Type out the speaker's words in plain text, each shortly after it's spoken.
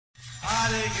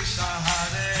Krishna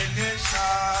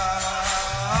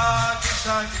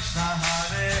Krishna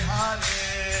Hare Hare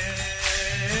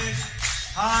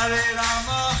Hare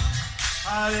Rama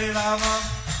Rama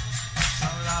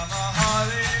Rama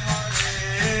Hare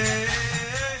Hare.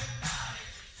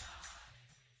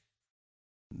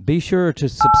 Be sure to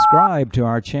subscribe to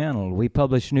our channel. We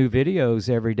publish new videos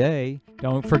every day.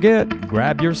 Don't forget,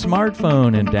 grab your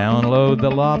smartphone and download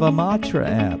the Lava Matra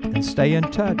app and stay in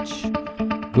touch.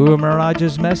 Guru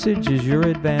Maharaj's message is your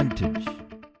advantage.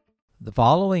 The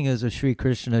following is a Sri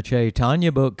Krishna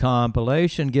Chaitanya book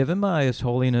compilation given by His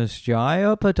Holiness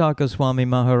Jaya Pataka Swami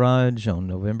Maharaj on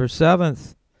November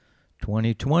 7th,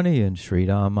 2020 in Sri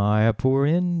Mayapur,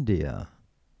 India.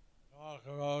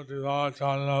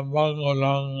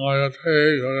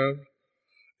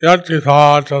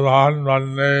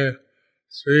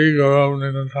 Sri Guru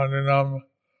Nityanam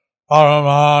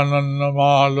Paramananda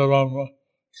Madhavam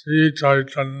Sri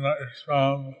Chaitanya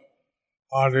Islam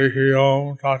Ārati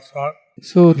Om Tatsat.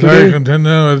 So today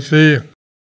continue with the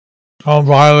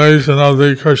compilation of the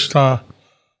Krishna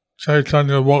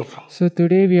Chaitanya book. So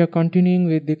today we are continuing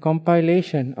with the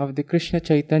compilation of the Krishna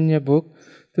Chaitanya book.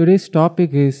 Today's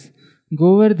topic is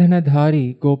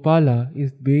Govardhana-dhārī Gopāla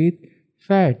is bathed,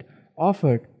 fed,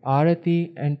 offered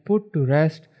Ārati and put to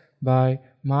rest by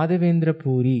Mādhavendra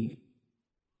Purī.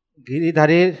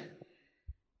 গিরিধারীর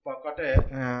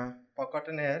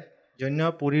পকটনের জন্য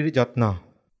পুরীর যত্ন।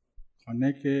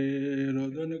 অনেকে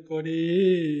রোদন করি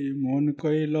মন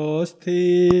কইল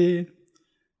স্থির,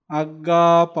 আজ্ঞা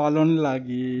পালন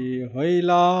লাগি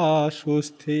হইলা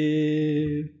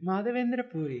সুস্থির। Mādhavendra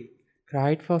Purī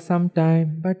cried for some time,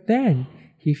 but then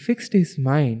he fixed his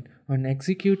mind on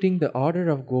executing the order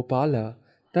of Gopāla.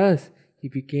 Thus he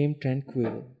became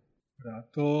tranquil.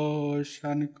 রাত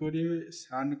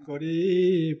স্নান করি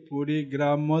পুরী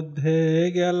গ্রাম মধ্যে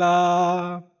গেলা,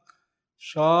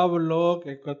 সব লোক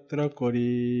একত্র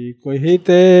করি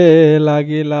কহিতে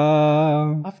লাগিলা।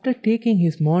 After taking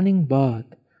his morning bath,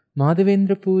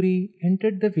 Mādhavendra Purī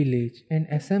entered the village and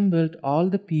assembled all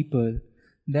the people.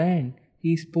 Then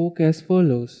he spoke as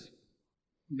follows.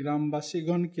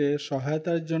 গ্রামবাসীগণকে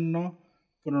সহায়তার জন্য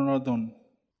প্রণোদন।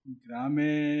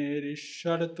 গ্রামের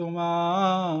ঈশ্বর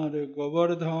তোমার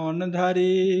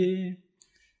গোবর্ধনধারী,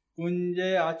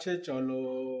 কুঞ্জে আছে চলো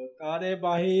তারে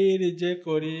বাহির যে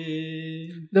করি।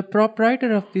 The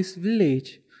proprietor of this village,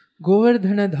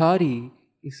 Govardhana-dhārī,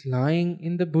 is lying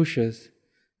in the bushes.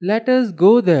 Let us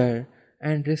go there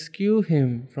and rescue him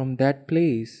from that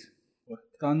place.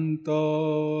 অত্যন্ত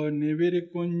নিবিড়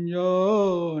কুঞ্জ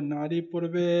নারী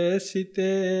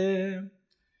প্রবেশিতে,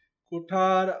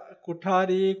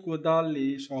 কুঠারি কোদালি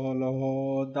সহলহ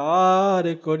দ্বার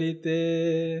করিতে।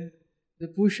 The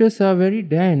bushes are very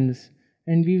dense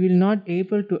and we will not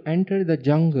able to enter the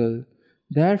jungle.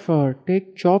 Therefore take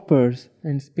choppers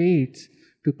and spades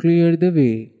to clear the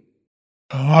way.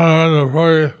 Mādhavendra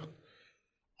Purī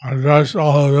addressed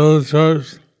all the villagers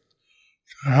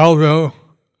to help him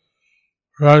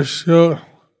rescue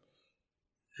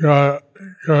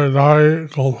Govardhana-dhārī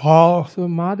Gopāla. So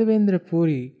Mādhavendra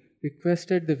Purī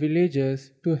requested the villagers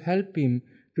to help him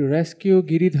to rescue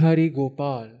Giridhari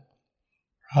Gopal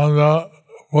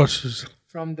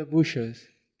from the bushes.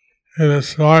 He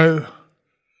described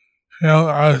him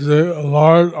as the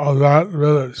lord of that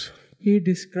village. He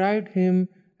described him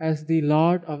as the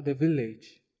lord of the village.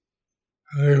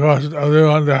 And requested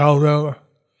everyone to help him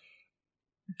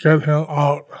get him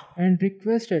out. And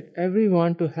requested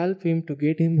everyone to help him to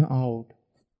get him out.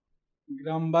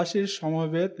 গ্রামবাসীর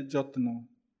সমবেত যত্ন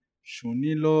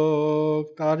শুনিল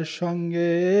তার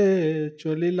সঙ্গে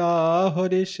চলিলা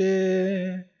হরিষে,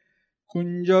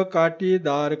 কুঞ্জ কাটি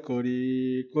দ্বার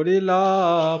করিলা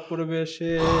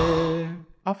প্রবেশে।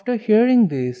 After hearing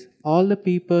this, all the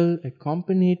people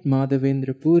accompanied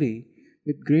Mādhavendra Purī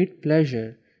with great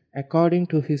pleasure according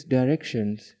to his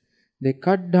directions. They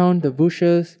cut down the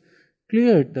bushes,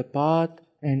 cleared the path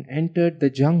and entered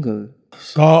the jungle.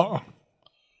 So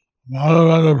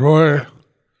Mādhavendra Purī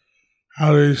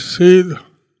had received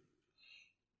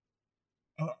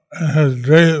in his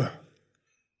dream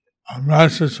a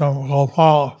message from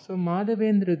Gopāla. So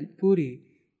Mādhavendra Purī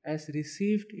has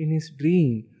received in his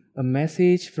dream a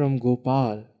message from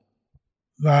Gopal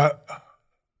that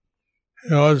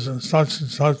he was in such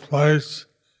and such place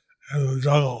in the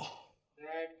jungle.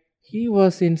 That he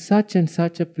was in such and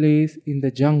such a place in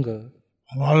the jungle.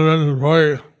 Mādhavendra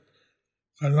Purī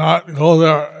could not go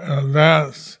there in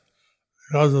advance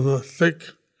because of the thick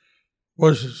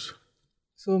bushes.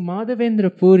 So Mādhavendra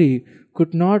Purī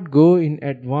could not go in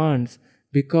advance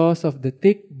because of the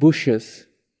thick bushes.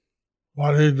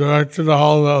 But he directed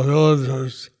all the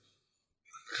villagers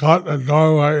to cut a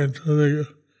doorway into the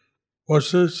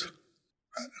bushes,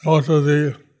 go to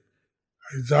the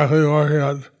exactly where he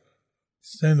had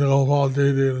seen the Gopal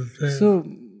deity in the dream. So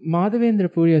Mādhavendra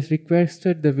Purī has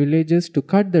requested the villagers to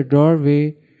cut the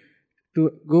doorway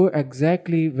to go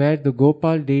exactly where the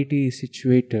Gopal deity is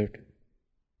situated.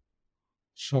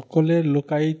 সকলের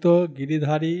লোকায়িত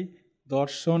গিরিধারী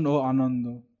দর্শন ও আনন্দ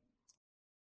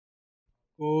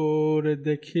ওর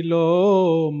দেখিল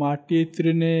মাটি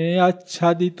তৃণে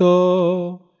আচ্ছাদিত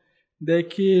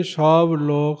দেখি সব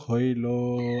লোক হইল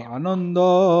আনন্দ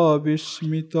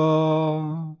বিস্মিত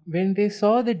When they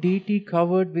saw the deity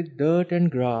covered with dirt and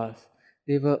grass,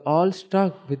 they were all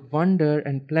struck with wonder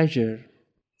and pleasure.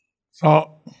 So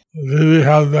the deity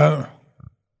had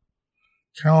been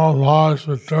camouflaged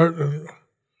with dirt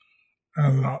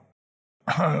and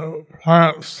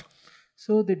plants.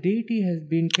 So the deity has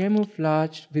been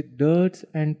camouflaged with dirt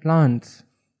and plants.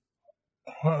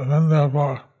 Been there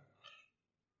for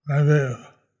maybe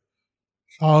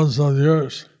thousands of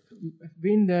years.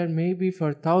 Been there maybe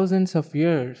for thousands of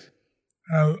years.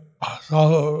 And so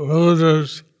the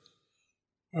villagers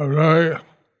are very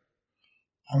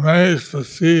amazed to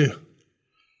see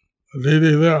the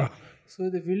deity there. So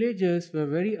the villagers were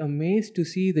very amazed to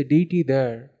see the deity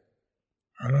there.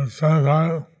 And at the same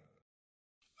time,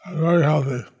 they're very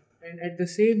happy. And at the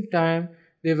same time,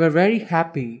 they were very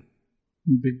happy.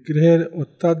 বিগ্রহের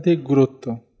অত্যাধিক গুরুত্ব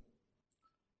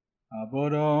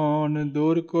আবরণ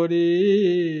দূর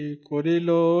করিল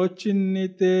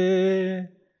চিহ্নিতে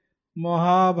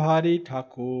মহাভারী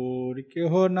ঠাকুর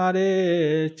কেহ নারে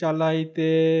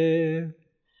চালাইতে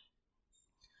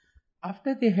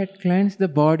After they had cleansed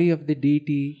the body of the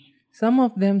deity, some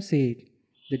of them said,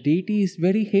 "The deity is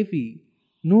very heavy.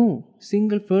 No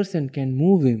single person can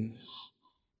move him."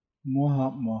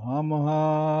 মহা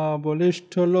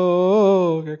বলিষ্ঠ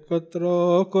লোক একত্র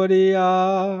করিয়া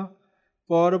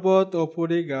পর্বত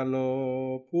ওপরে গেল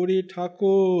পুরী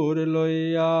ঠাকুর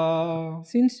লইয়া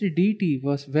Since the deity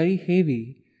was very heavy,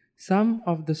 some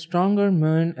of the stronger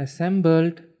men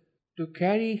assembled to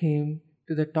carry him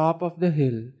to the top of the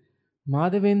hill.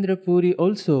 Mādhavendra Purī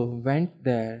also went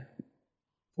there.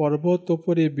 পর্বত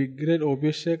ওপরে বিগ্রহের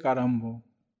অভিষেক আরম্ভ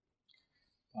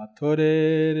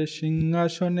পাথরের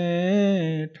সিংহাসনে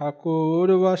ঠাকুর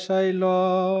বসাইল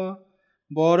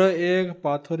বড় এক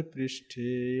পাথর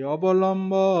পৃষ্ঠে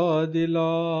অবলম্ব দিল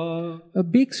A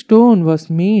big stone was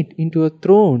made into a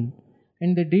throne,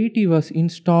 and the deity was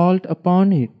installed upon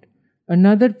it.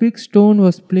 Another big stone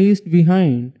was placed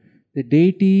behind the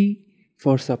deity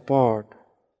for support.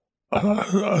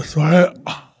 That's why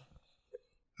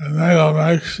they made a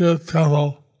makeshift temple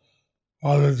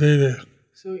for the deity.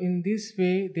 So in this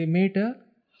way, they made a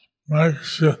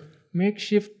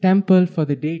Makeshift temple for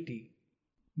the deity.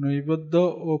 নৈবেদ্য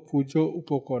ও পুজো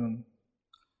উপকরণ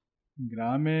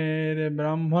গ্রামের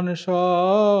ব্রাহ্মণ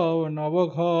সব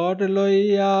নবঘট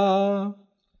লইয়া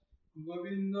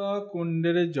গোবিন্দ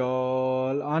কুণ্ডের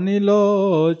জল আনিল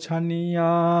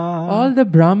Sania All the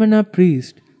Brahmana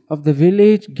priests of the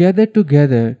village gathered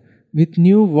together with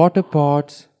new water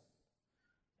pots,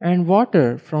 and water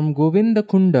from Govinda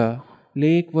Kunda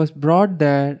lake was brought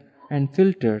there and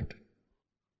filtered.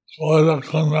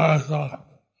 Govardhana is a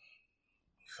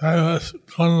famous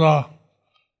kunda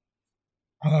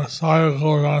on the side of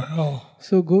Govardhan Hill.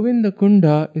 So Govinda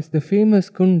Kunda is the famous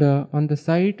Kunda on the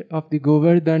site of the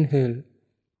Govardhan hill.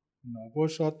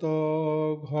 নবশত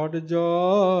ঘট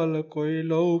জল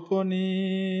কইল উপনি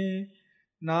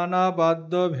নানা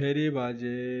বাদ্য very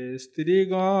বাজে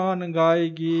স্ত্রীগণ গায়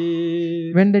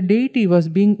গীত When the deity was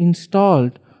being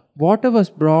installed, water was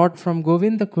brought from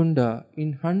Govinda Kunda in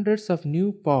hundreds of new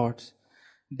pots.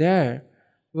 There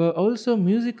were also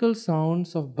musical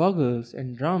sounds of bugles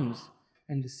and drums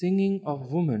and the singing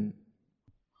of women.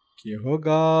 কেহ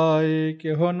গায়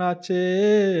কেহ নাচে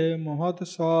মহৎ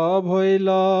সব হইল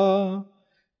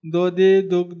দধি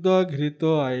দুগ্ধ ঘৃত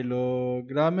আইল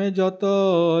গ্রামে যত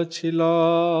ছিল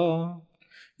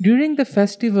During the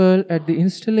festival at the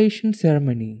installation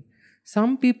ceremony,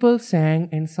 some people sang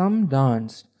and some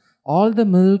danced. All the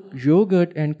milk,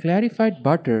 yogurt, and clarified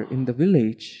butter in the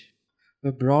village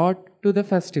were brought to the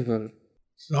festival.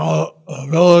 So the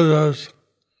villagers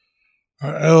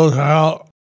are able to have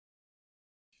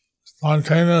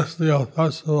spontaneously a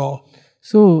festival.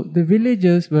 So the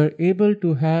villagers were able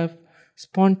to have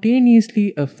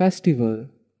spontaneously a festival,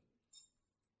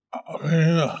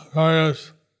 Bringing the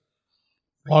various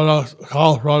products,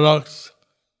 cow products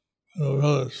to the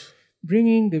village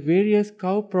bringing the various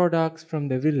cow products from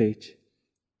the village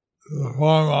to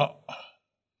perform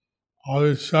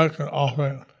Abhishek and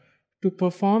offering to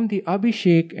perform the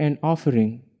Abhishek and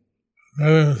offering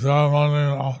bathing ceremony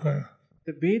and offering.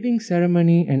 The bathing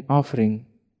ceremony and offering.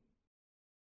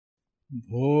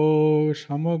 ভোগ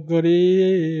সামগ্রী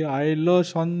আইল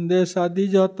সন্দেশ আদি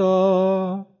যত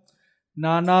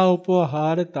নানা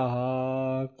উপহার তাহা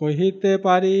কহিতে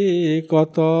পারি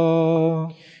কত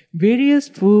Various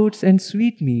foods and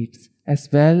sweetmeats, as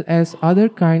well as other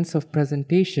kinds of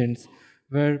presentations,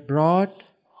 were brought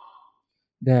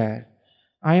there.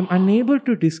 I am unable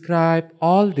to describe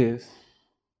all this.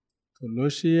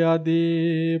 তুলসী আদি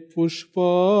পুষ্প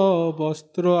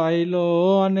বস্ত্র আইল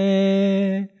অনে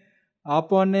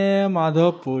আপনে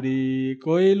মাধবপুরী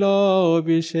কইল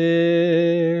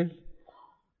অভিষেক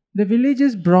The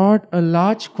villagers brought a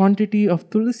large quantity of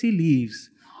tulsi leaves,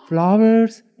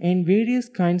 flowers, and various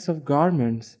kinds of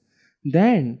garments.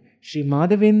 Then Sri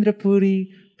Mādhavendra Purī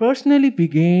personally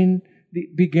began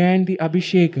the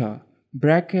Abhisheka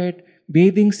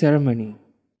 (bathing ceremony),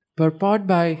 purport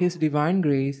by His Divine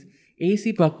Grace A.C.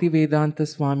 Bhaktivedanta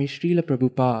Swami Srila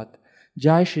Prabhupada,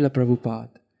 Jai Srila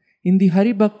Prabhupada. In the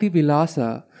Hari Bhakti Vilasa,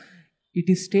 it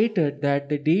is stated that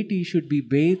the deity should be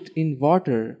bathed in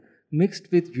water mixed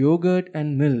with yogurt and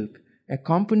milk,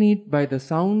 accompanied by the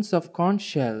sounds of conch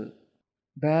shell,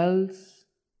 bells,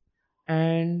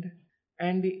 and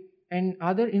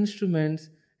other instruments,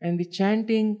 and the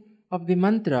chanting of the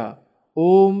mantra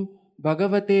Om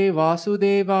Bhagavate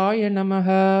Vasudevaya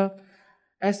Namaha,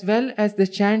 as well as the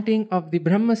chanting of the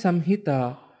Brahma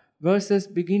Samhita verses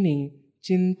beginning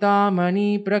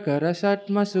Chintamani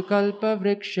Prakarasatma Sukalpa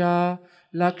Vriksha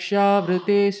Laksha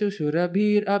Vritesu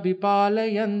Surabhir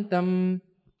Abhipalayantam.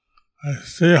 I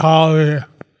see how the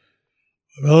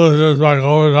villagers by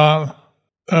Govardhana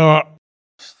were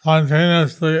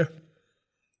spontaneously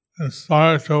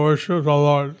inspired to worship the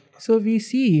Lord. So we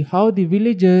see how the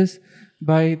villagers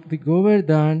by the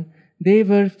Govardhan, they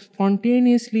were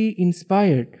spontaneously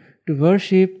inspired to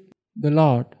worship the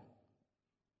Lord.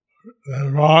 They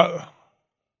brought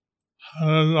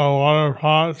hundreds of water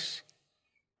pots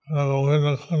from the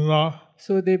Govardhana.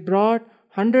 So they brought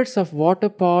hundreds of water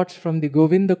pots from the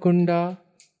Govinda Kunda.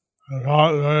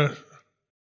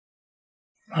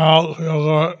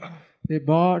 They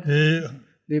brought various milk, yogurt, ghee,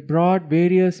 They brought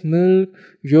various milk,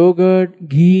 yogurt,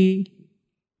 ghee,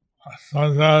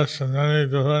 sandesh, and many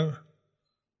different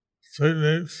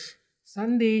sweetmeats,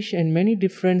 sandesh, and many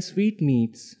different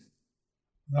sweetmeats,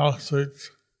 milk sweets.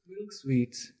 milk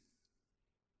sweets.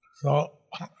 So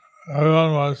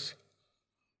everyone was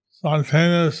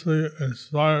spontaneously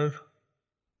inspired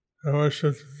to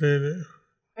worship the deity.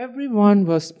 Everyone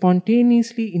was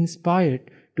spontaneously inspired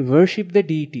to worship the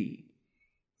deity.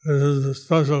 This is the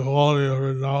special quality of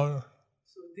Vrindavan.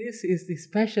 So this is the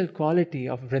special quality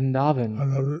of Vrindavan.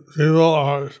 And the people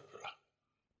are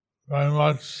very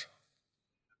much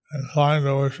inclined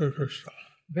to worship Krishna.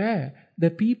 Where the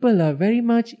people are very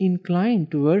much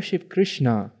inclined to worship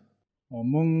Krishna.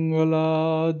 অমঙ্গলা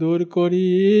দূর করি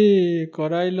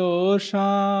করাইল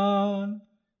শান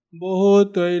বহু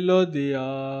তৈল দিয়া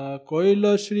কইল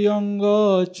শ্রীঅঙ্গ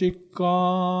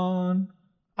চিক্কন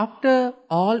After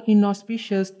all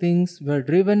inauspicious things were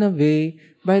driven away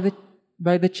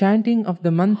by the chanting of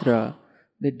the mantra,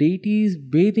 the deity's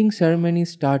bathing ceremony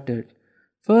started.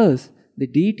 First, the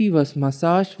deity was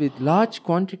massaged with large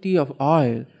quantity of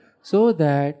oil so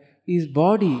that his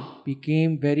body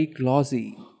became very glossy.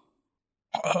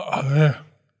 The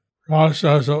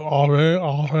process of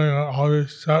offering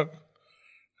Abhishek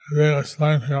is being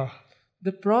explained here.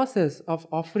 The process of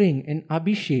offering an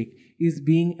Abhishek is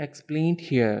being explained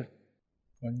here.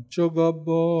 Panchagavya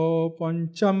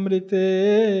পঞ্চামৃতে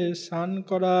স্নান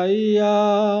করাইয়া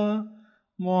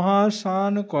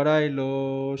মহাস্নান করাইল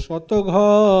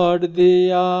শতঘর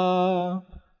দিয়া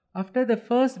After the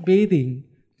first bathing,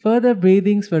 further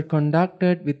bathings were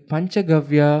conducted with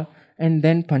Panchagavya and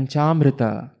then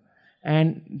Panchamrita. And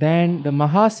then the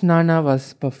Mahasnana was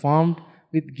performed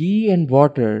with ghee and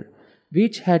water,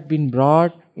 which had been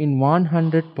brought in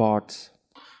 100 pots.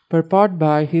 Purport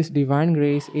by His Divine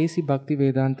Grace A.C.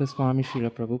 Bhaktivedanta Swami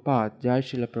Srila Prabhupada, Jai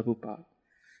Srila Prabhupada.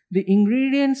 The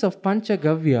ingredients of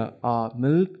Panchagavya are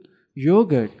milk,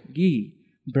 yogurt, ghee,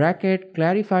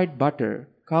 clarified butter,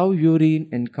 cow urine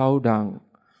and cow dung.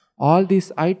 All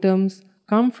these items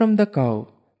come from the cow.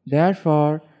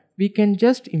 Therefore, we can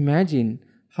just imagine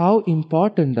how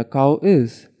important the cow is,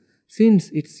 since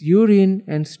its urine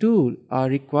and stool are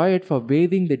required for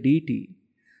bathing the deity.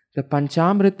 The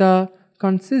Panchamrita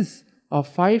consists of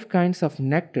 5 kinds of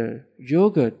nectar,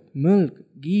 yogurt, milk,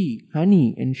 ghee, honey,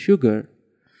 and sugar.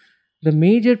 The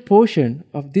major portion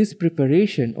of this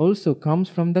preparation also comes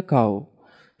from the cow.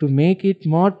 To make it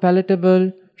more palatable,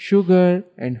 sugar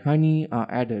and honey are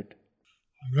added.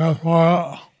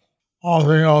 Therefore,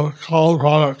 offering of cow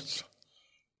products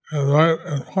is a very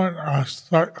important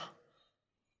aspect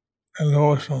in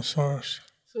devotional service.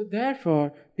 So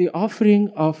therefore, the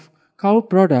offering of cow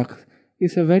products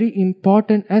is a very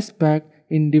important aspect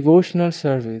in devotional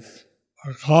service.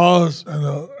 The cows in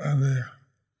the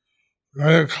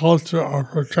Vedic culture are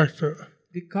protected,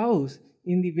 The cows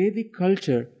in the Vedic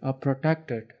culture are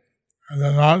protected and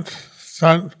they're not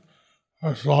sent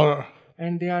for slaughter.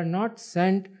 and they are not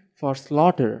sent for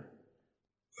slaughter,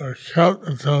 They're kept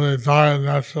until they die in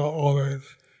natural old age.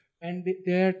 and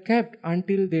they are kept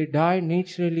until they die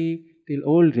naturally till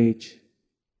old age.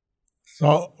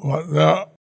 So,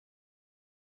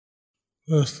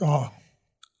 this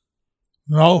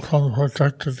milk from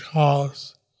protected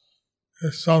cows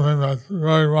is something that's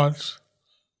very much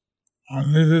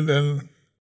needed in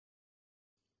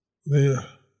the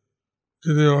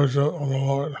deity worship of the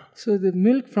Lord. So the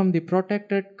milk from the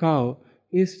protected cow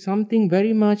is something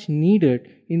very much needed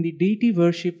in the deity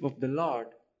worship of the Lord.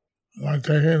 By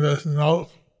taking this milk,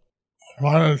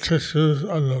 finer tissues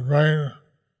of the brain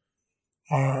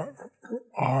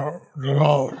are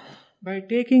developed. By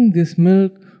taking this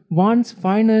milk, one's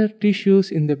finer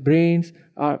tissues in the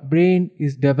brain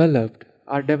is developed.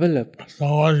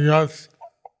 So one gets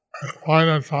a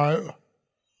finer type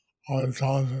of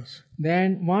intelligence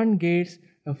Then one gets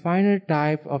a finer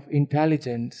type of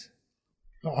intelligence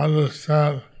to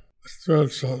understand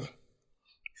spiritual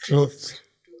truths.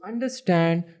 to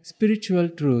understand spiritual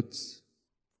truths.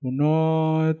 পুনঃ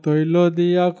তৈল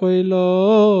দিয়া কইল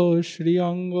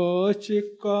শ্রীঅঙ্গ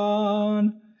চিক্কন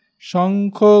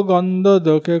শঙ্খ গন্ধ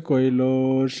দোকে কইল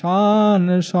শান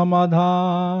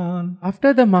সমাধান.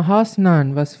 After the Mahasnan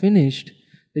was finished,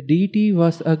 the deity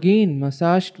was again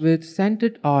massaged with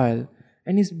scented oil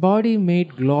and his body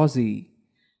made glossy.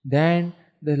 Then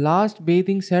the last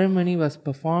bathing ceremony was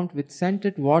performed with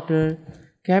scented water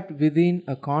kept within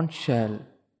a conch shell.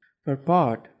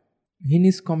 Purport. In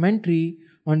his commentary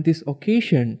on this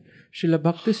occasion, Srila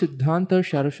Bhakti Siddhanta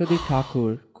Saraswati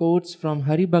Thakur quotes from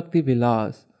Hari Bhakti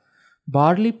Vilas: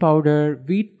 barley powder,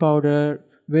 wheat powder,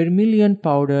 vermilion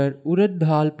powder, urad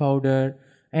dal powder,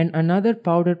 and another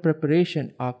powder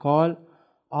preparation are called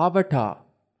avata,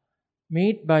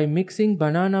 made by mixing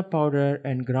banana powder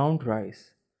and ground rice,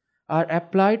 are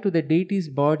applied to the deity's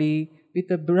body with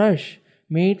a brush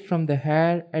made from the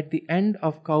hair at the end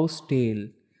of cow's tail.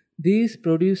 This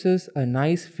produces a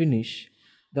nice finish.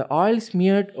 The oil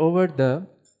smeared over the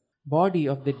body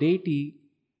of the deity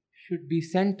should be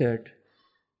scented.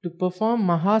 To perform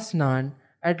Mahasnan,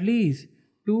 at least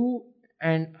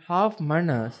 2.5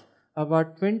 manas,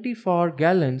 about 24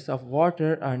 gallons of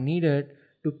water are needed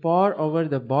to pour over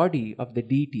the body of the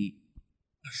deity.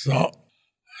 So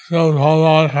the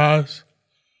Lord has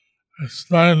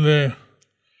explained the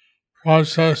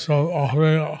process of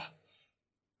offering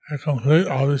a complete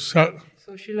abhishek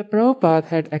So Srila Prabhupada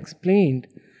had explained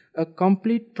a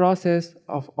complete process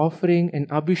of offering an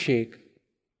abhishek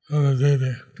to the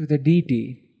deity. to the deity.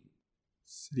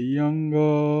 শ্রীঅঙ্গ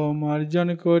মার্জন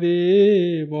করে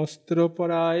বস্ত্র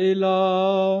পরাইল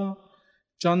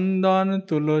চন্দন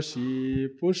তুলসী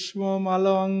পুষ্পমাল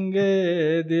অঙ্গে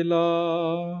দিল.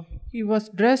 He was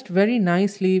dressed very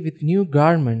nicely with new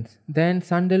garments, then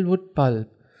sandalwood pulp,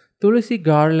 tulsi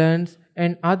garlands,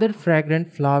 and other fragrant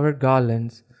flower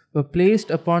garlands were placed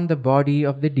upon the body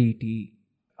of the deity.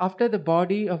 After the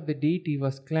body of the deity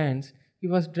was cleansed, he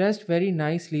was dressed very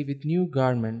nicely with new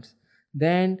garments.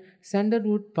 Then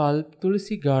sandalwood pulp,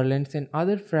 tulsi garlands, and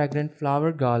other fragrant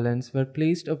flower garlands were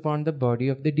placed upon the body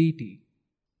of the deity.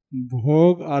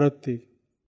 ভোগ আরতি.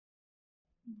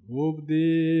 ভোগ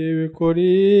দেব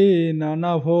করি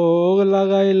নানা ভোগ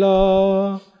লাগাইল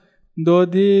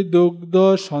দধি দুগ্ধ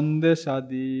সন্দেশ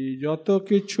আদি যত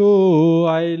কিছু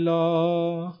আইল.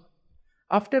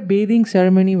 After bathing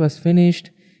ceremony was finished,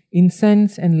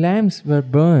 incense and lamps were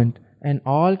burnt and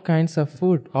all kinds of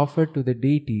food offered to the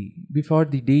deity before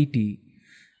the deity.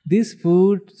 These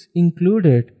foods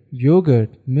included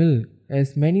yogurt, milk, as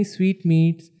many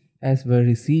sweetmeats as were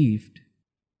received.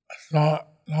 So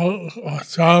the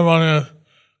ceremony is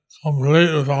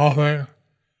complete with offering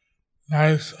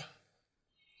nice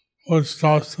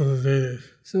foodstuffs to the deities.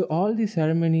 So all the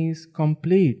ceremonies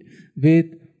complete with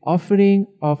offering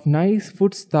of nice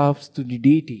foodstuffs to the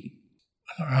deity.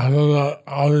 After the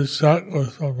abhishek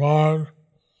was performed,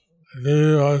 the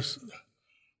deity was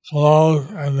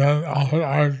clothed and then offered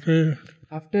Ārati.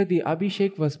 After the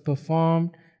abhishek was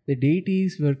performed, the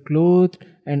deities were clothed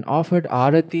and offered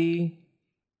Ārati.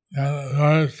 And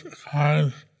various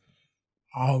kinds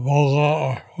of bhoga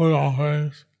or food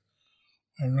offerings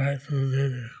were made to the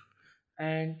deity.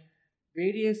 And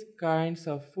various kinds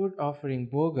of food offering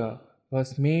bhoga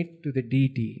was made to the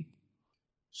deity.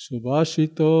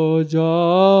 সুবাসিত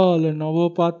জল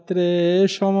নবপাত্রে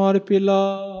সমর্পিলা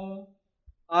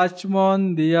আচমন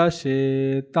দিয়া সে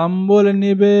তাম্বুল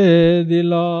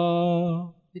নিবেদিলা.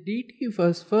 The deity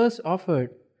was first offered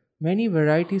many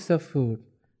varieties of food,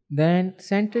 then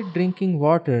scented drinking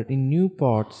water in new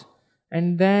pots, and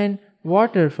then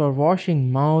water for washing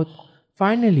mouth.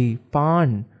 Finally, pan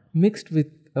mixed with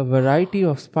a variety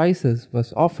of spices was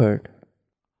offered.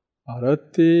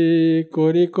 আরতি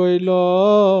করি কইল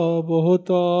বহুত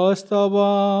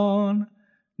স্তবন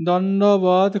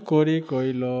দণ্ডবধ করি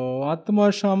কইল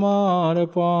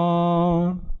আত্মসমর্পণ.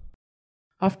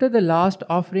 After the last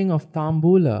offering of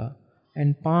Tambula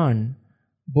and Pan,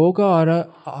 Bhoga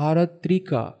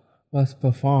Aratrika was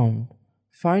performed.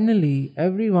 Finally,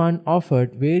 everyone offered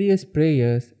various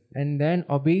prayers and then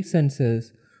obeisances,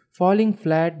 falling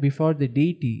flat before the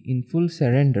deity in full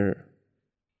surrender.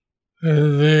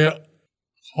 The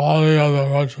quality of the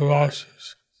Vrajavasis.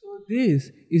 So this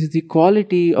is the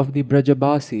quality of the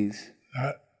Brajabasis.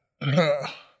 That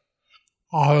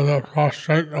all of the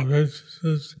prostrate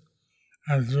obeisances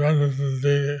and surrender to the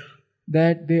deity.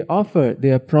 That they offer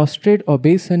their prostrate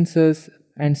obeisances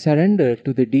and surrender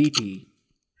to the deity.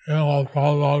 While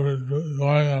Prabhupada was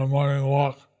going on a morning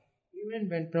walk, Even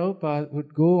when Prabhupada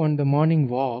would go on the morning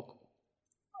walk,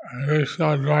 a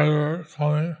rickshaw driver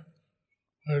coming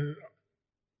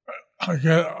would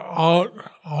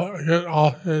get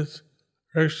off his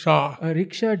rickshaw a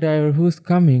rickshaw driver who's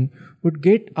coming would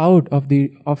get out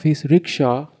of his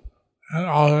rickshaw and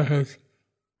offer his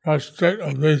prostrate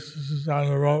obeisances on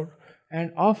the road.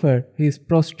 and offer his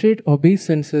prostrate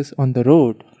obeisances on the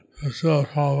road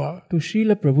To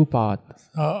Srila Prabhupada.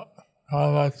 So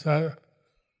Prabhupada said,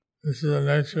 this is the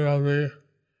nature of the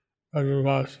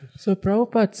Brajavasis. So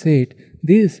Prabhupada said,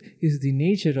 this is the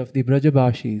nature of the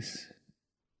Brajabashis.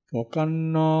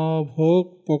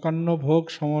 প্রকান্ন ভোগ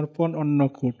সমর্পণ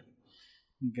অন্নকূট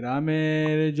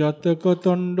গ্রামের যতক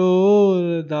তণ্ডুল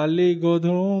দালি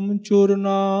গোধূম চূর্ণ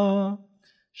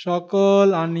সকল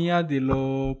আনিয়া দিল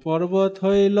পর্বত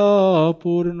হইল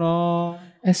পূর্ণ.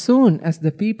 As soon as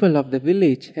the people of the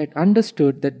village had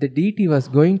understood that the deity was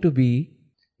going to be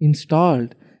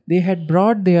installed, they had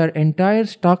brought their entire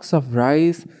stocks of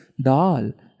rice, dal,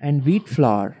 and wheat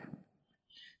flour.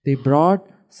 They brought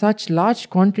such large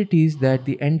quantities that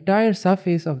the entire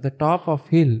surface of the top of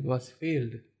hill was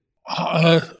filled.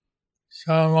 This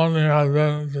ceremony has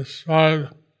been described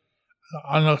as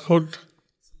Annakut.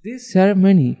 This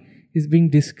ceremony is being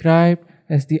described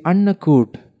as the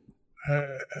Annakut,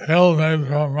 A hill made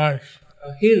from rice.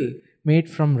 a hill made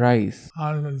from rice.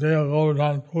 On the day of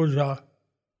Govardhana Puja,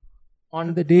 On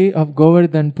the day of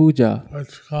Govardhan Puja,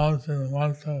 which comes in the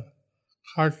month of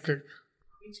Kartik,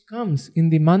 which comes in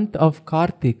the month of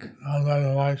Kartik, known by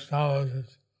the Vaishnavas as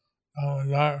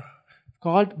Damodar,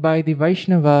 called by the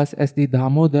Vaishnavas as the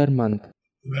Damodar month,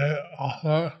 they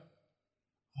offer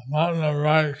a mountain of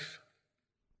rice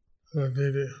to the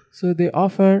deity so they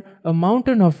offer a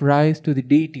mountain of rice to the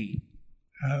deity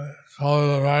and cover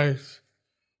the rice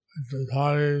with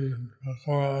chapatis and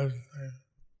pakoras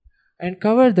and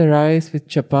cover the rice with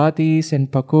chapatis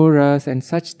and pakoras and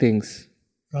such things.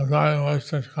 Sometimes in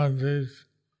Western countries,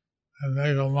 they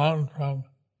make a mountain from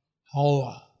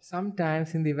halwa.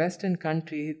 Sometimes in the Western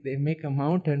country, they make a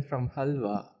mountain from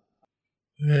halwa.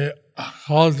 The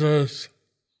cultures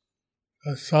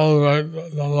that celebrate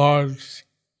the Lord's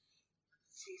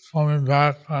coming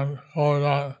back on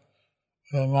Govardhan,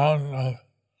 the mountain of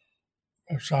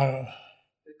Prasadam.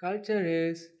 The culture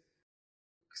is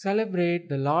celebrate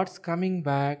the Lord's coming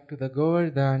back to the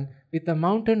Govardhan with a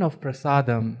mountain of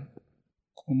prasadam.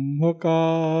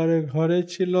 কুম্ভকার ঘরে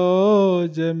ছিল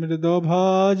যে মৃদ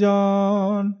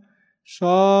ভাজন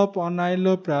সব অনাইল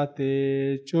প্রাতে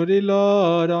চরিল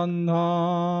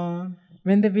রন্ধন.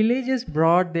 When the villagers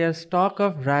brought their stock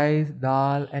of rice,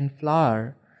 dal, and flour,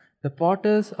 the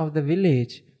potters of the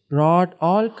village brought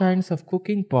all kinds of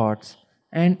cooking pots,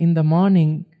 and in the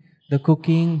morning the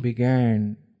cooking began.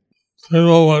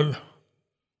 People would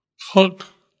cook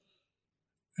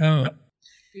in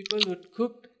People would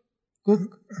cook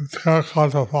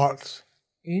terracotta pots.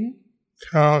 in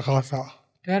Terracotta.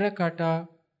 terracotta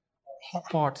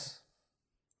pots,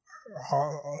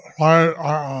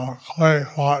 Clay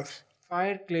pots.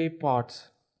 fire clay pots,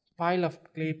 pile of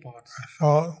clay pots. So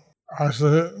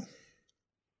actually,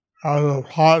 as the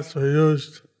pots were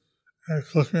used in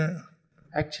cooking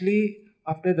Actually,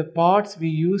 after the pots we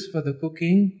use for the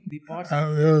cooking, the pots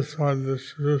and used for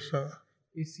distribution,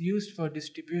 is used for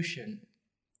distribution.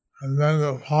 and then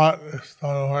the pot is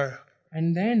thrown away. And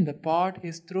then the pot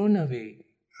is thrown away.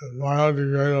 It's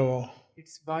biodegradable.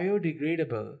 It's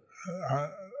biodegradable.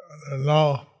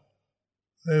 No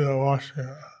need of washing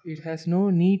it. It has no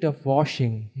need of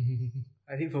washing.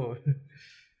 Haribol.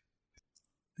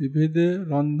 বিবিধে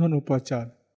রন্ধন উপাচার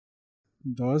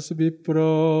 10 বিপ্র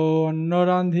অন্ন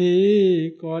রান্ধি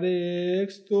করে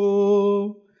একস্তু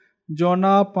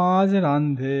জনা 5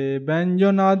 রান্ধে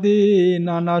ব্যঞ্জনাদি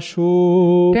নানা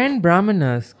সুখ 10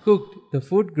 brahmanas cooked the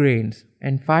food grains,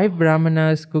 and 5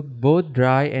 brahmanas cooked both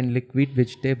dry and liquid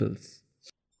vegetables.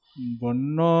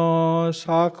 বন্য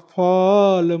শাক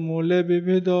ফল মূলে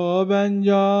বিবিধ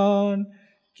ব্যঞ্জন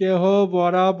কেহ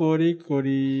বরাবরি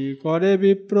করি করে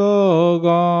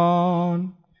বিপ্রগণ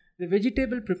The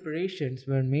vegetable preparations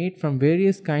were made from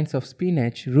various kinds of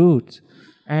spinach, roots,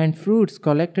 and fruits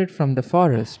collected from the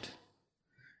forest.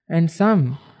 And some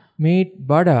made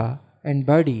bada and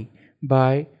badi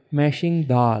by mashing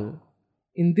dal.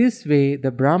 In this way,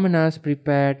 the brahmanas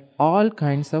prepared all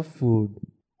kinds of food.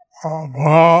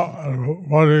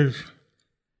 What is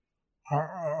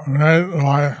made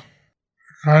by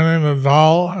grinding the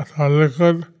dal into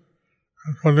liquid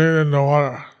and putting it in the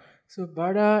water. So,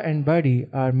 bada and badi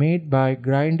are made by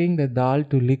grinding the dal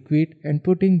to liquid and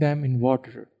putting them in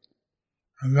water.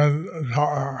 And then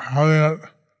having it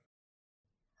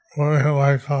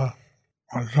like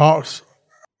drops,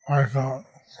 like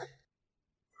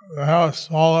they have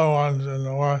smaller ones in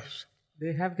the West.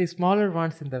 They have the smaller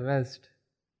ones in the West.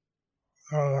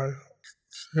 They're like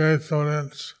 3/8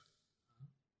 inch.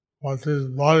 But these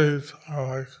bodies are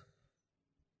like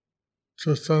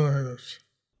 2 centimeters.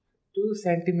 2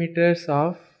 centimeters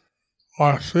of,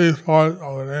 Or 3/4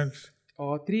 of an inch.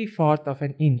 or 3/4 of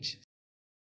an inch.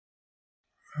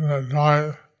 And they're dried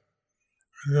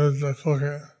and used in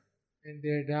cooking. And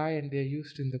they are dry and they are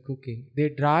used in the cooking. They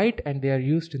are dried and they are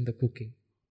used in the cooking.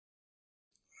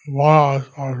 Vadas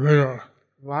are bigger.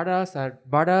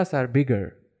 Badas are bigger.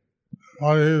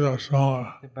 Bodies are smaller.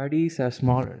 The buddies are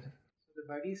smaller. So the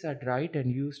buddies are dried and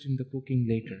used in the cooking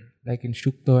later. Like in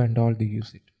Shukta and all they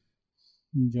use it.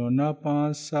 জনা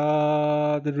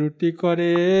 5-7 রুটি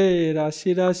করে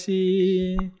রাশি রাশি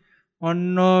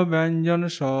অন্ন ব্যঞ্জন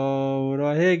সব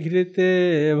রহে ঘৃতে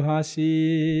ভাসি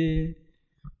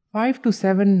 5 to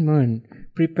 7 men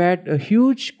prepared a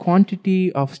huge quantity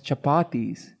of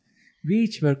chapatis,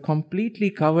 which were completely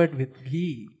covered with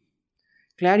ghee,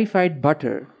 clarified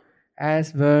butter, as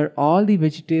were all the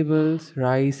vegetables,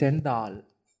 rice and dal.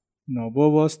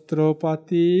 নববস্ত্র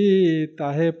পাতি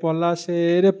তাহে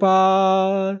পলাশের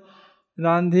পার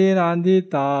রান্ধি রান্ধি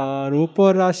তার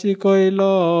উপর রাশি কইল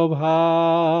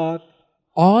ভাত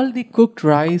All the cooked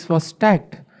rice was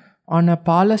stacked on a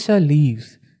palasha leaves,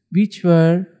 which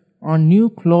were on new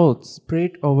clothes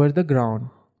spread over the ground.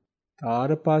 তার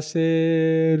পাশে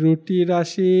রুটি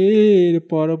রাশির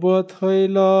পর্বত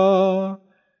হইল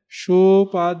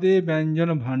সুপ আদি ব্যঞ্জন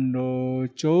ভাণ্ড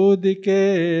চৌদিকে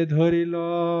ধরিল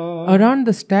Around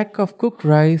the stack of cooked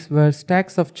rice were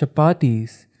stacks of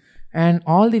chapatis, and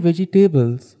all the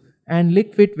vegetables and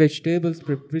liquid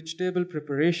vegetable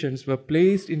preparations were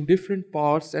placed in different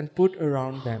pots and put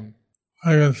around them.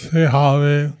 I can see how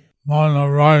the mountain of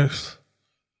rice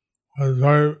was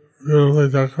very beautifully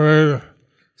decorated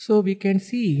So we can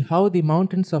see how the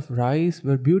mountains of rice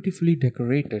were beautifully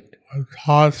decorated with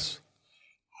pots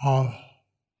of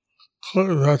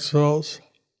cooked vegetables,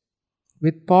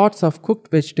 with pots of cooked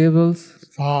vegetables,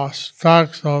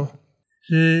 stacks of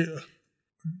ghee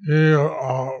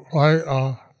white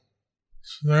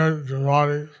smeared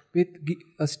chapatis, with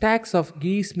stacks of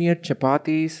ghee smeared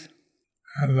chapatis,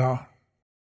 and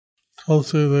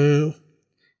tulsi leaves.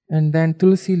 and then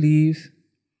tulsi leaves.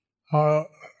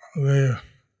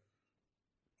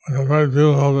 It's very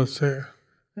beautiful to see.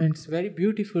 And it's very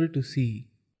beautiful to see.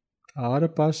 তার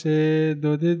পাশে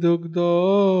দধি দুগ্ধ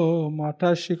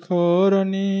মাঠা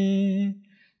শিখরণী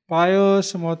পায়স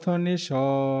মথনি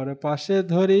স্বর পাশে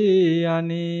ধরি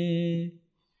আনি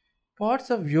Pots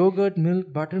of yogurt, milk,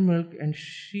 buttermilk, and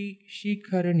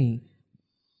shikharani,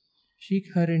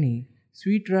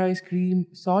 sweet rice cream,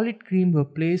 solid cream were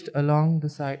placed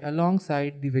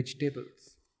alongside the vegetables.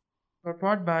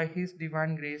 Purport by His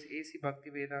Divine Grace A.C.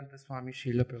 Bhaktivedanta Swami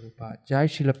Srila Prabhupada. Jai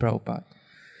Srila Prabhupada.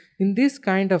 In this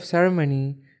kind of ceremony,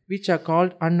 which are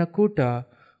called Annakuta,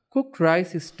 cooked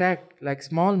rice is stacked like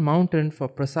small mountain for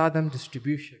prasadam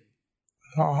distribution.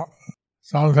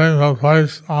 Some things are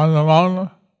placed on the mountain,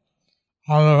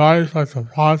 on the rice, like the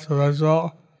pots of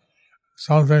vegetable.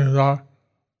 Some things are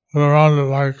put around it,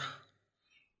 like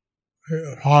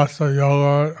the pots of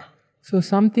yogurt. So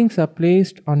some things are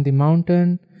placed on the mountain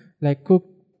like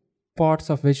cooked pots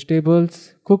of vegetables,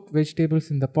 cooked vegetables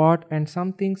in the pot, and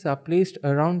some things are placed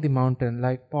around the mountain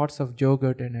like pots of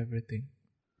yogurt and everything.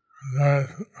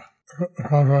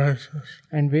 preparations.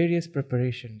 and various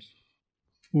preparations.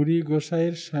 Puri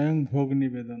গোসাইয়ের স্বয়ং ভোগ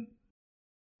নিবেদন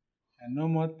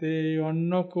এনমতে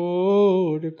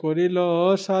অন্নকূট করিল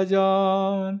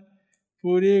সাজান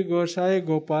পুরী গোসাই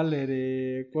গোপালেরে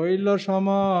কইল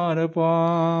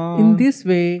সমর্পণ In this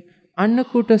way,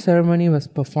 Annakuta ceremony was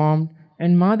performed,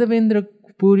 and Mādhavendra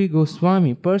Purī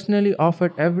Goswami personally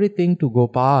offered everything to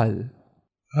Gopal.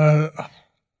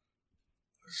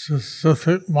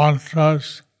 Specific mantras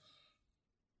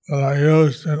that are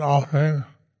used in offering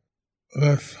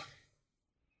this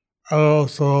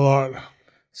edibles to the Lord.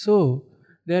 So,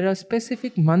 there are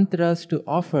specific mantras to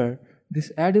offer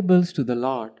these edibles to the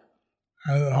Lord.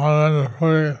 And Mādhavendra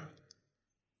Purī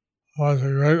was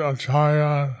a great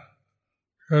acharya,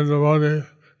 great devotee.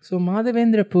 So,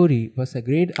 Mādhavendra Purī was a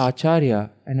great acharya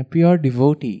and a pure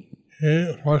devotee. He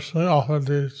personally offered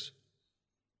this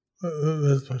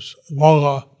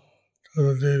bhoga to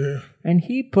the deity. And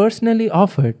he personally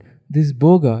offered this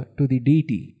bhoga to the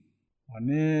deity.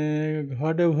 অনেক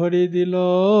ঘট ভরি দিল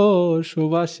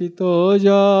সুবাসিত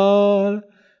জল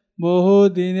বহু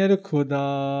দিনের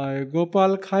ক্ষুধায়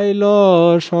গোপাল খাইল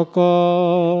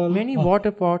সকল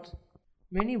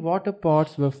Many water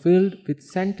pots were filled with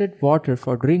scented water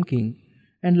for drinking,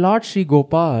 and Lord Sri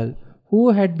Gopal, who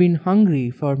had been hungry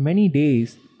for many days,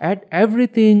 ate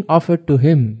everything offered to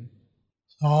him.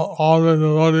 All the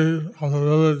devotees of the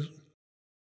village,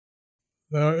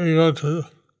 they were eager to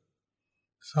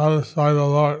satisfy the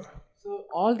Lord. So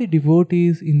all the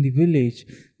devotees in the village,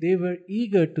 they were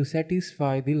eager to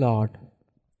satisfy the Lord.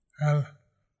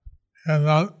 And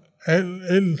not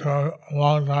eaten for a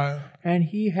long time. And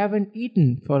he hadn't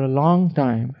eaten for a long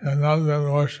time. And not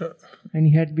been worshipped. And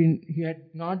he had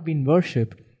not been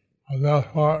worshipped. And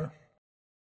therefore,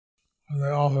 when they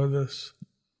offered this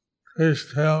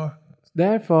feast to him,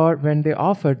 Therefore, when they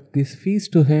offered this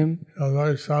feast to him, he was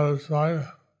very satisfied.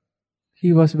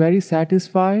 he was very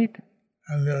satisfied,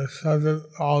 And he accepted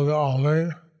all the offering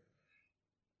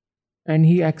and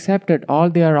he accepted all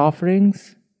their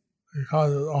offerings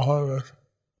because it was offered with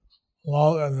love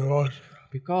and devotion.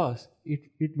 because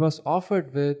it was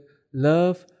offered with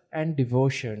love and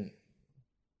devotion.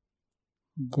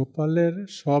 গোপালের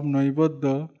সব নৈবেদ্য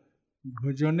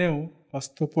ভোজনেও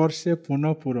হস্তস্পর্শে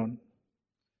পুনঃপূরণ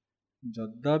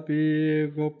যদ্যপি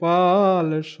গোপাল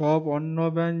সব অন্ন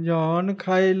ব্যঞ্জন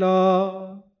খাইল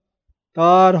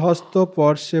তার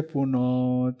হস্তস্পর্শে পুনঃ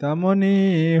তেমনি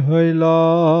হইল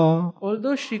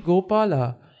Although Sri Gopala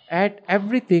ate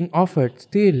everything offered,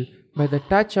 still by the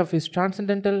touch of his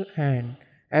transcendental hand,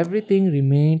 everything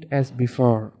remained as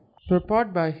before. Purport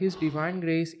by His Divine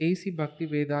Grace A.C.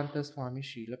 Bhaktivedanta Swami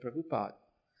Srila Prabhupada.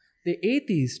 The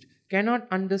atheist cannot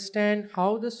understand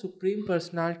how the Supreme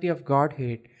Personality of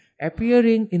Godhead,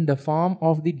 appearing in the form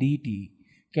of the deity,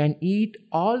 can eat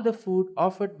all the food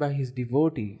offered by his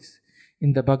devotees.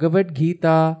 In the Bhagavad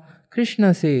Gita,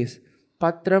 Krishna says,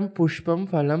 Patram pushpam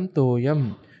phalam toyam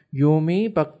yome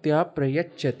bhaktya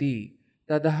prayachati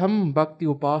tadaham bhakti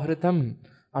upahritam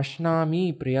ashnami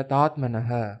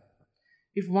priyatatmanaha.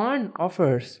 If one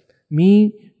offers me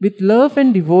with love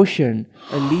and devotion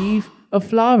a leaf, a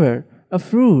flower, a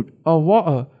fruit, or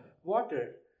water,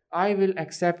 I will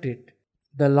accept it.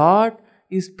 The Lord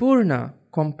is Purna,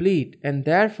 complete, and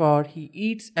therefore he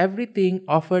eats everything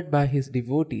offered by his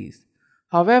devotees.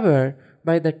 However,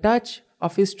 by the touch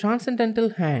of his transcendental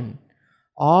hand,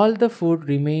 all the food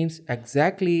remains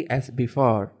exactly as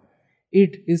before.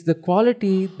 It is the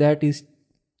quality that is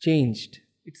changed.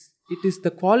 It is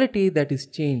the quality that is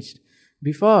changed.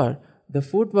 Before the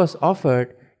food was offered,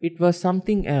 it was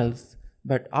something else,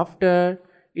 but after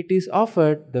it is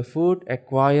offered, the food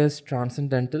acquires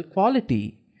transcendental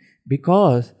quality.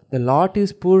 Because the Lord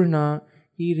is Purna,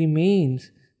 he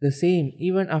remains the same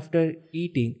even after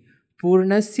eating.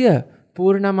 Purnasya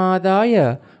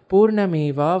Purnamadaya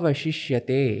Purnameva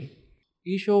Vashishyate.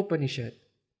 Ishopanishad.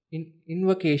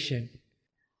 Invocation.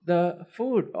 The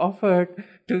food offered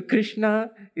to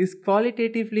Krishna is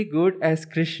qualitatively good as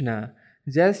Krishna.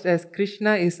 Just as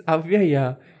Krishna is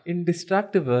Avyaya,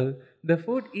 indestructible, the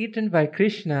food eaten by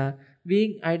Krishna,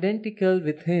 being identical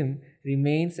with him,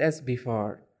 remains as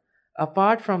before.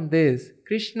 Apart from this,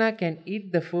 Krishna can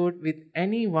eat the food with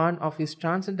any one of his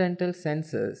transcendental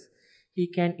senses. He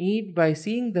can eat by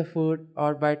seeing the food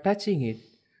or by touching it.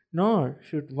 Nor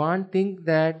should one think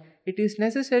that it is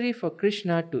necessary for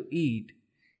Krishna to eat.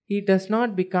 He does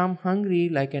not become hungry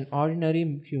like an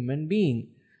ordinary human being.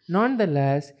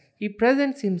 Nonetheless, he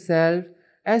presents himself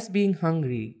as being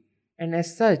hungry, and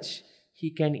as such, he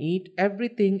can eat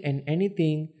everything and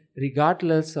anything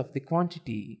regardless of the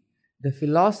quantity. The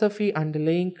philosophy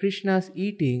underlying Krishna's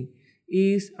eating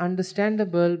is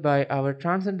understandable by our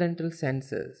transcendental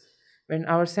senses. When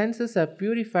our senses are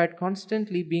purified,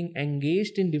 constantly being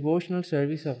engaged in devotional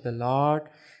service of the Lord,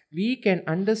 we can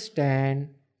understand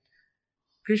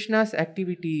Krishna's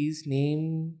activities,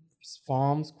 names,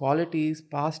 forms, qualities,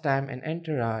 pastime, and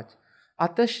entourage.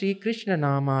 Ata Shri Krishna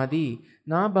Namadi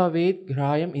na bhavet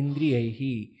grayam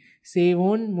indriyaihi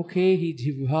sevon mukhehi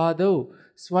jivhado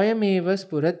swayameva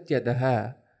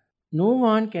spuratyadaha. No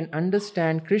one can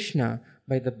understand Krishna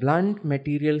by the blunt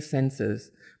material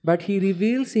senses, but he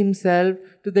reveals himself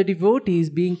to the devotees,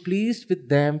 being pleased with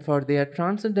them for their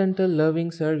transcendental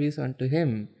loving service unto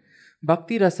him.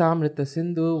 Bhakti Rasamrita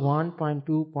Sindhu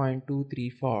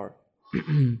 1.2.234.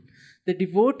 The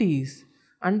devotees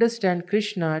understand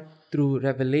Krishna through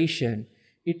revelation.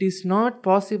 It is not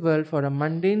possible for a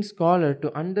mundane scholar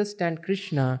to understand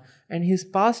Krishna and his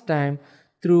pastime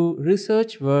through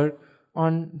research work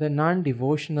on the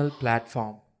non-devotional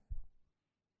platform.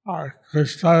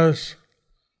 Krishna is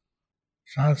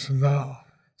transcendental.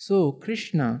 So,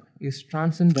 Krishna is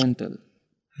transcendental.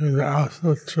 He is the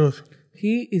absolute truth.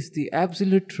 He is the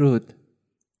absolute truth.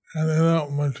 And in a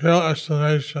material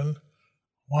estimation,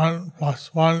 1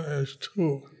 plus 1 is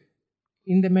 2.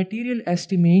 In the material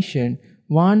estimation,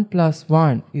 1 plus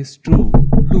 1 is true.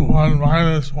 1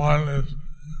 minus 1 is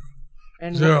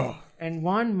And 0. And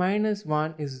 1 minus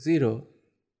 1 is 0.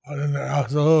 But in the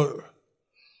absolute,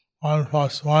 1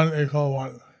 plus 1 equals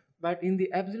 1. But in the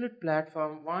absolute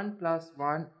platform, 1 plus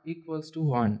 1 equals to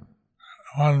 1.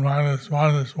 1 minus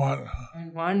 1 is 1.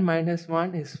 And 1 minus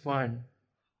 1 is 1.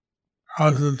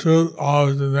 Absolute truth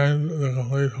always remains the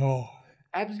complete whole.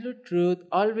 Absolute truth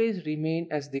always remains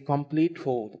as the complete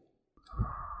whole.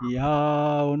 ইহা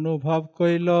অনুভব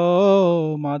কইল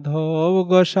মাধব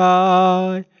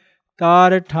গোসাই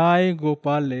তার ঠাঁই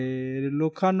গোপালের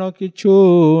লুকানো কিছু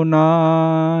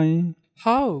নাই.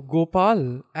 How Gopal,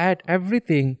 at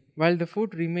everything, while the food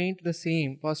remained the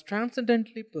same, was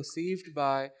transcendently perceived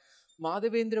by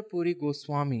Mādhavendra Purī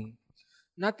Goswami.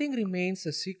 Nothing remains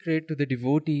a secret to the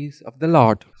devotees of the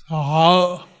Lord. So how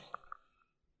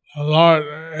the Lord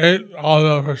ate all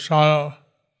the prasada,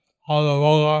 all the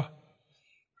bhoga,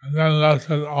 and then left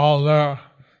it all there.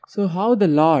 So how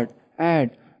the Lord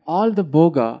ate all the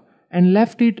bhoga and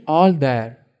left it all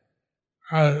there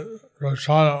As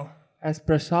prasadam as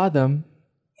prasadam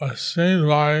was seen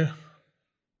by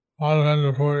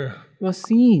Mādhavendra Purī. was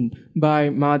seen by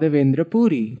Mādhavendra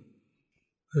Purī.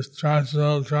 This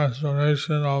transcendental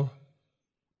transformation of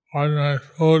ordinary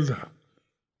food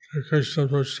to Krishna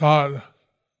Prasad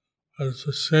was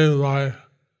perceived by the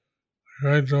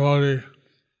great devotee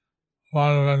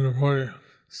Mādhavendra Purī.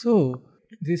 So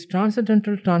this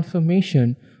transcendental transformation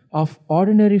of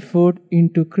ordinary food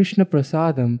into Krishna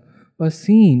prasadam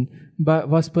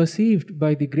was perceived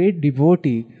by the great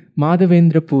devotee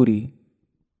Mādhavendra Purī.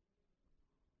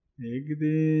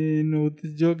 একদিন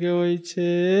উদ্যোগে হইছে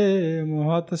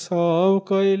মহোৎসব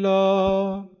কইল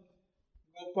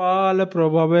গোপাল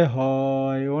প্রভাবে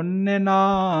হয় অন্য না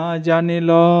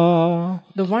জানিল.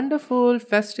 The wonderful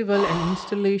festival and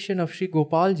installation of Sri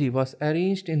Gopalji was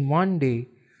arranged in one day.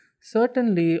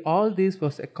 Certainly all this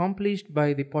was accomplished by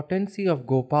the potency of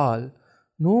Gopal.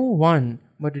 No one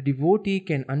but a devotee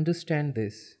can understand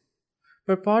this.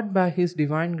 Purport by His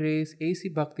Divine Grace A.C.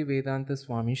 Bhaktivedanta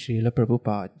Swami Srila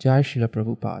Prabhupada. Jai Srila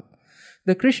Prabhupada.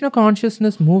 The Krishna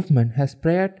consciousness movement has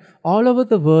spread all over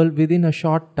the world within a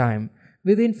short time,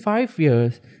 within 5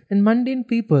 years, and mundane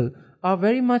people are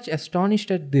very much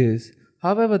astonished at this.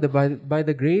 However, by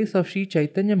the grace of Sri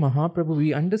Chaitanya Mahaprabhu,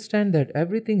 we understand that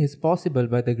everything is possible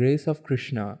by the grace of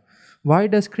Krishna. Why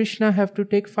does Krishna have to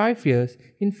take 5 years?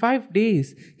 In 5 days,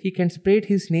 he can spread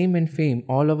his name and fame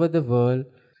all over the world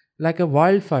like a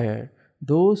wildfire.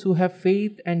 Those who have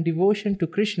faith and devotion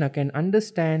to Krishna can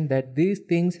understand that these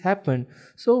things happen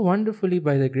so wonderfully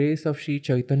by the grace of Sri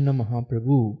Chaitanya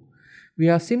Mahaprabhu. We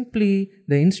are simply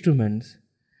the instruments.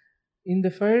 In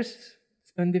the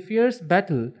fierce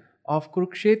battle of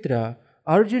Kurukshetra,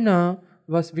 Arjuna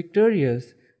was victorious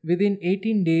within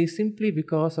 18 days simply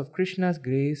because of Krishna's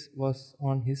grace was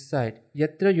on his side.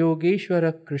 Yatra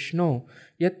Yogeshwara Krishno,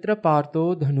 Yatra Partho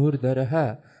Dhanurdaraha,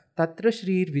 Tatra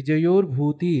Shrir Vijayor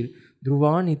Bhutir,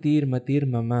 Dhruvanitir Matir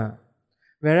Mama.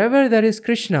 Wherever there is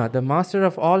Krishna, the master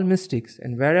of all mystics,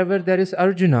 and wherever there is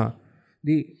Arjuna,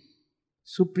 the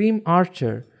supreme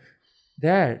archer,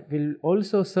 there will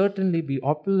also certainly be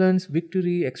opulence,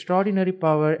 victory, extraordinary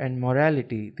power, and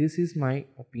morality. This is my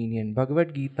opinion.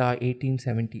 Bhagavad Gita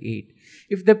 1878.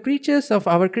 If the preachers of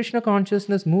our Krishna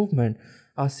consciousness movement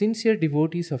are sincere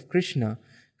devotees of Krishna,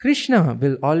 Krishna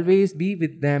will always be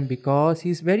with them because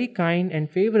he is very kind and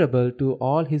favorable to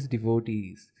all his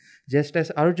devotees. Just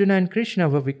as Arjuna and Krishna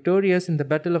were victorious in the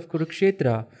battle of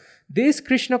Kurukshetra, this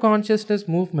Krishna consciousness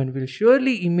movement will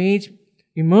surely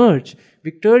emerge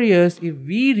victorious if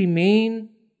we remain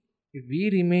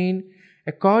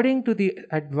according to the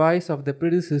advice of the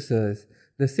predecessors,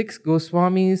 the 6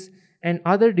 Goswamis and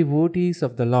other devotees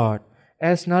of the Lord.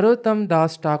 As Narottam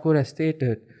Das Thakur has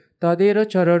stated, Tadera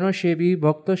charano shebi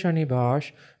bhakta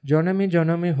shanibhash, janame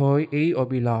janame hoy ei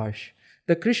abhilash.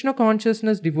 The Krishna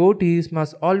consciousness devotees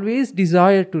must always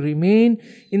desire to remain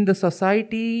in the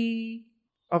society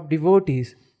of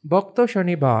devotees, bhakta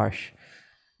shanibhash.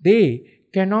 They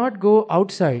cannot go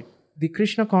outside the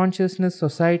Krishna consciousness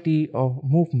society or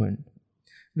movement.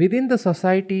 Within the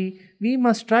society, we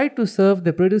must try to serve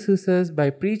the predecessors by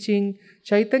preaching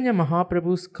Chaitanya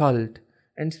Mahaprabhu's cult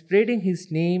and spreading his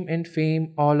name and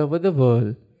fame all over the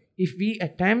world. If we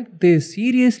attempt this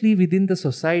seriously within the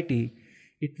society,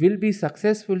 it will be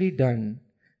successfully done.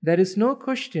 There is no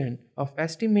question of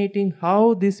estimating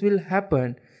how this will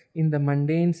happen in the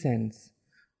mundane sense.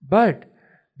 But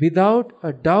without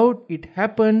a doubt, it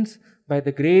happens by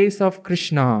the grace of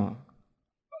Krishna.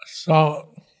 So,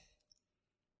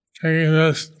 taking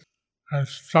this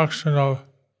instruction of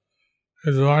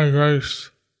His Divine Grace,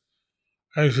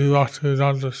 A.C.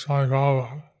 Bhaktivedanta Swami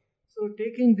Prabhupada, So,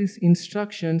 taking these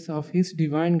instructions of His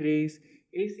Divine Grace,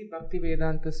 A.C.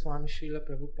 Bhaktivedanta Swami Srila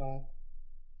Prabhupada,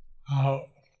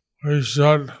 we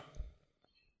should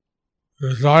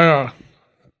desire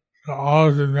to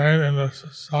always remain in the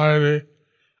society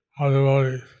of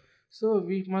devotees. So,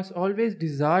 we must always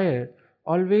desire,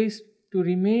 always to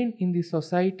remain in the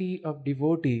society of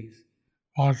devotees.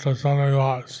 Bhakta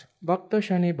Sanivas. Bhakta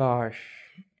Shanibhash.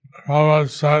 Prabhupada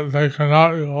said they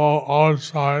cannot go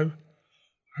outside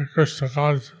the Krishna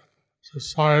conscious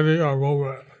society or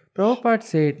movement. Prabhupada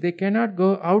said they cannot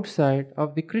go outside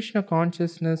of the Krishna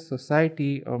consciousness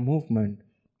society or movement.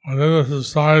 Within the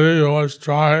society, you must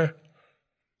try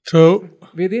to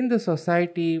Within the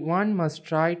society, one must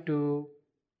try to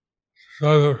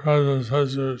serve the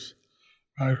predecessors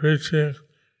by preaching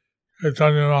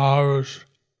Chaitanya Mahaprabhu's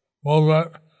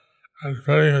movement and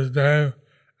spreading his name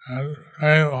and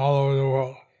fame all over the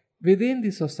world. Within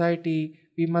the society,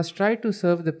 we must try to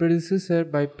serve the predecessor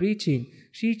by preaching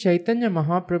Sri Chaitanya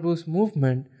Mahaprabhu's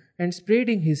movement and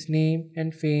spreading his name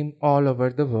and fame all over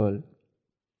the world.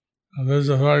 And this is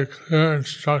a very clear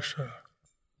instruction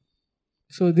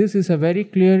So this is a very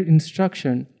clear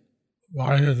instruction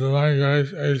by His Divine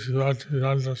Grace, A.C.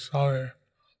 Bhaktivedanta Swami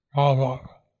Prabhupada.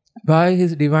 By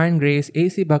His Divine Grace,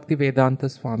 A.C. Bhaktivedanta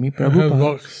Swami In his Prabhupada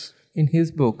books, in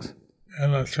his books,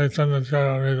 in the Chaitanya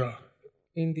Charitamrita.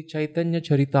 in the Chaitanya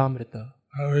Charitamrita.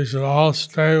 And we should all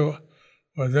stay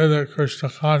within the Krishna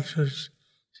conscious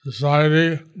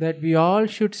society That we all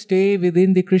should stay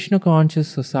within the Krishna conscious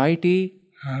society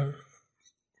and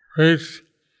preach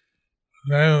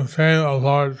the name and fame of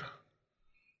Lord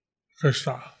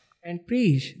Krishna. and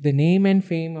preach the name and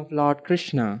fame of Lord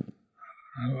Krishna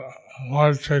And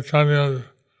Lord Chaitanya's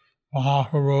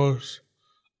Mahaprabhu's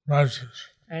message.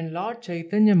 and Lord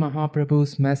Chaitanya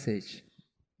Mahaprabhu's message.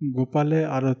 গোপালে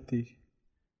আরতি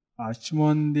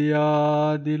আচমন দিয়া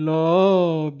দিল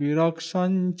বিরক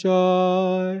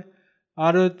সঞ্চয়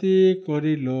আরতি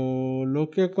করিল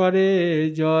লোকে করে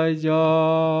জয়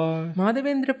জয়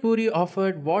Mādhavendra Purī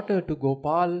offered water to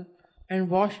Gopal and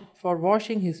for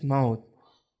washing his mouth,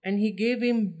 and he gave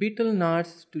him betel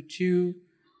nuts to chew.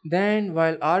 Then,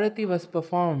 while Ārati was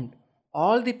performed,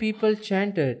 all the people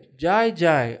chanted, Jai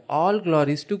Jai, all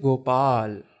glories to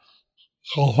Gopal.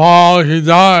 Gopal ki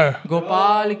jai!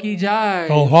 Gopal ki Jai!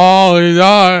 Gopal ki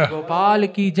jai! Gopal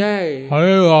ki Jai!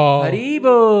 Haribo!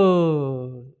 Haribo!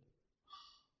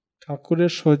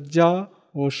 ঠাকুরের শয্যা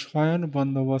ও শয়ন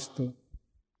বন্দোবস্ত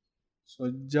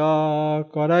শয্যা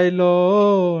করাইল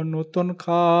নতুন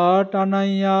খাট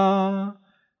আনাইয়া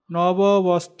নব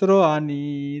বস্ত্র আনি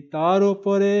তার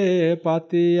উপরে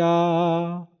পাতিয়া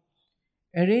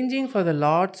Arranging for the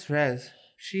Lord's rest,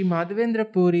 Sri Mādhavendra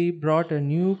Purī brought a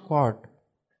new cot,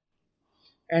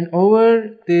 and over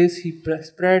this he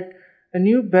spread a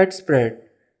new bedspread,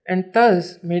 and thus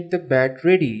made the bed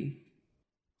ready.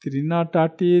 Trina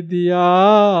টাটি দিয়া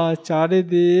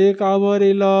চারিদিক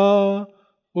আবরিল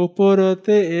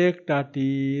উপরতে এক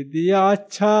টাটি দিয়া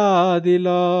আচ্ছা দিল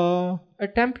A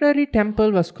temporary temple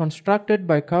was constructed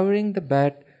by covering the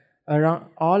bed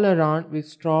all around with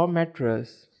straw mattress.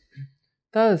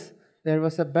 Thus, there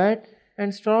was a bed and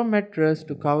straw mattress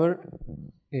to cover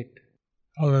it.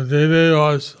 So the deity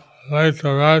was laid to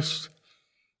rest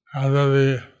after the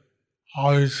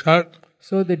Abhishek.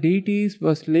 So the deities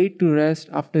was laid to rest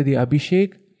after the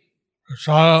Abhishek.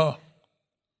 Prasadam,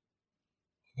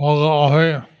 Bhoga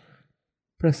offering,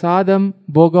 prasadam,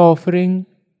 boga offering,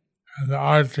 and the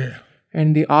Ārati.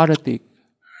 and the Ārati.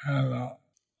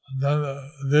 And then the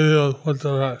deity was put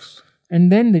to rest.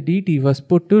 And then the deity was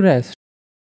put to rest.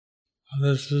 And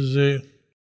this is the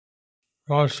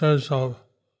process of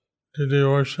deity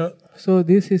worship. So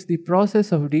this is the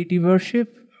process of deity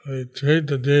worship. We treat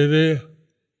the deity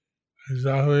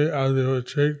exactly as we would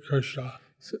treat Krishna.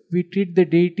 So we treat the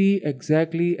deity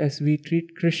exactly as we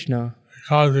treat Krishna.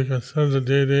 Because we consider the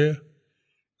deity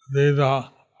to be the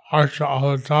Archa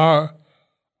avatar,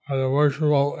 or the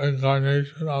worshipful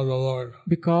incarnation of the Lord.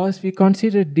 Because we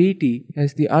consider deity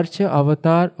as the Archa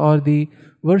avatar or the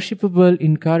worshipable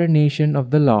incarnation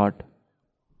of the Lord.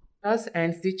 Thus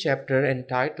ends the chapter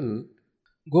entitled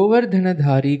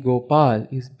Govardhana-dhārī Gopāla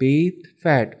is bathed,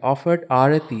 fed, offered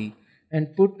Ārati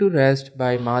and put to rest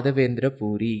by Mādhavendra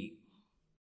Purī.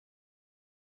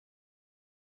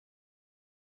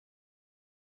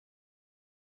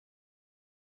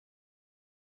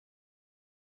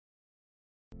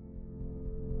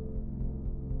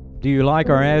 Do you like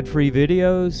our ad-free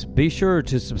videos? Be sure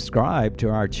to subscribe to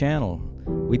our channel.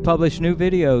 We publish new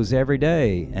videos every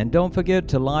day, and don't forget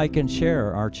to like and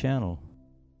share our channel.